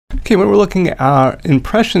Okay, when we're looking at our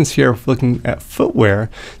impressions here, if we're looking at footwear,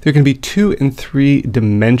 there can be 2 and 3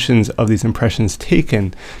 dimensions of these impressions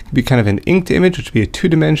taken. It could be kind of an inked image, which would be a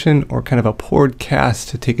 2-dimension, or kind of a poured cast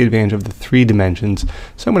to take advantage of the 3 dimensions.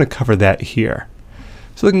 So I'm going to cover that here.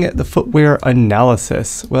 So looking at the footwear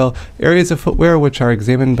analysis, well, areas of footwear which are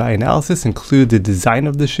examined by analysis include the design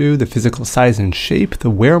of the shoe, the physical size and shape, the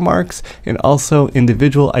wear marks, and also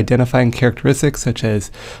individual identifying characteristics such as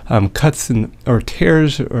cuts or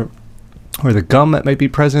tears or the gum that might be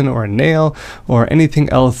present, or a nail, or anything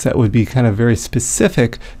else that would be kind of very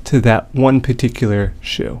specific to that one particular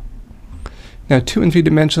shoe. Now, 2 and 3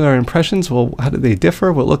 dimensional impressions, well, how do they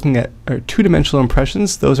differ? We're looking at our 2-dimensional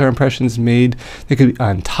impressions. Those are impressions made, they could be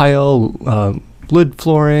on tile, wood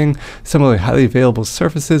flooring, similarly highly available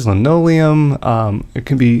surfaces, linoleum. It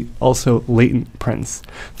can be also latent prints.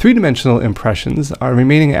 3-dimensional impressions are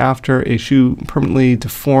remaining after a shoe permanently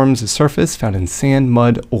deforms a surface found in sand,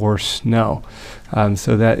 mud, or snow.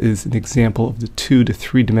 So that is an example of the 2 to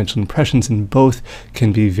 3-dimensional impressions, and both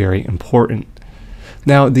can be very important.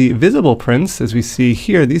 Now, the visible prints, as we see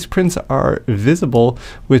here, these prints are visible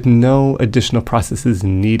with no additional processes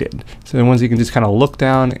needed. So the ones you can just kind of look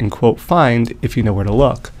down and quote find if you know where to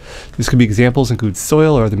look. This could be examples include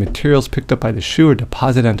soil or the materials picked up by the shoe or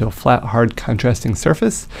deposited onto a flat, hard, contrasting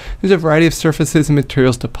surface. There's a variety of surfaces and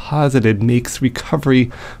materials deposited makes recovery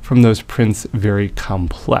from those prints very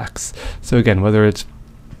complex. So again, whether it's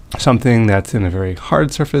something that's in a very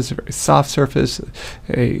hard surface, a very soft surface,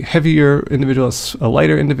 a heavier individual, a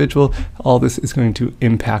lighter individual, all this is going to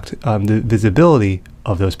impact the visibility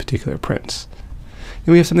of those particular prints. And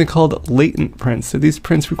we have something called latent prints. So these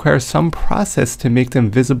prints require some process to make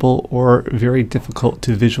them visible or very difficult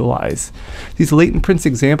to visualize. These latent prints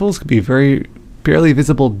examples could be very barely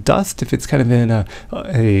visible dust if it's kind of in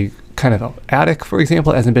a kind of attic, for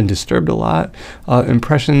example, hasn't been disturbed a lot.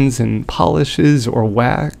 Impressions and polishes or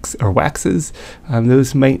waxes,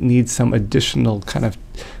 those might need some additional kind of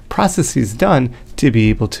processes done to be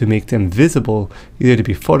able to make them visible, either to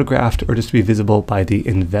be photographed or just to be visible by the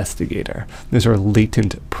investigator. Those are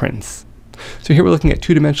latent prints. So here we're looking at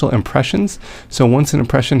 2-dimensional impressions. So once an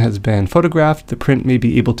impression has been photographed, the print may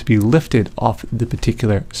be able to be lifted off the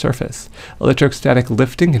particular surface. Electrostatic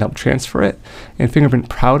lifting can help transfer it, and fingerprint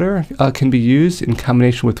powder can be used in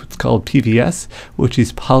combination with what's called PVS, which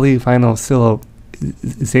is polyvinyl silicone,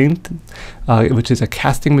 which is a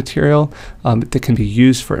casting material that can be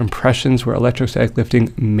used for impressions where electrostatic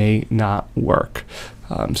lifting may not work.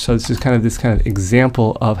 So this is kind of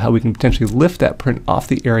example of how we can potentially lift that print off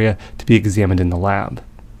the area to be examined in the lab.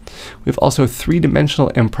 We have also 3-dimensional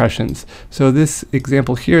impressions. So this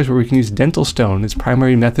example here is where we can use dental stone as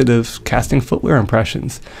primary method of casting footwear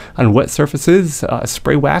impressions. On wet surfaces,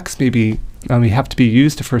 spray wax may have to be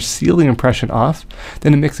used to first seal the impression off,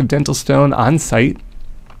 then a mix of dental stone on site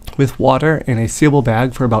with water in a sealable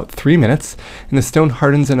bag for about 3 minutes, and the stone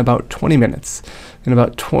hardens in about 20 minutes. In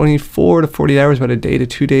about 24 to 40 hours, about a day to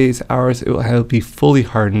 2 days, hours, it will be fully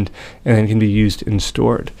hardened and then can be used and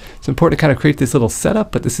stored. It's important to kind of create this little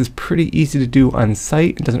setup, but this is pretty easy to do on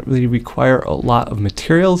site. It doesn't really require a lot of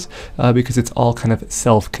materials because it's all kind of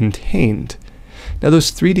self-contained. Now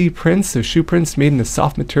those 3D prints, those shoe prints made in a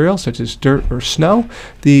soft material such as dirt or snow,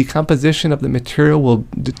 the composition of the material will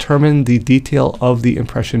determine the detail of the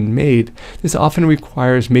impression made. This often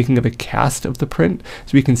requires making of a cast of the print,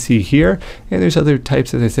 as we can see here. And there's other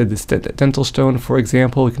types, as I said, this dental stone, for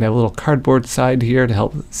example. We can have a little cardboard side here to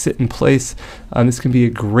help sit in place. This can be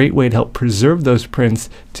a great way to help preserve those prints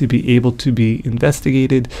to be able to be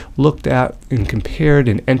investigated, looked at, and compared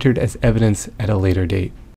and entered as evidence at a later date.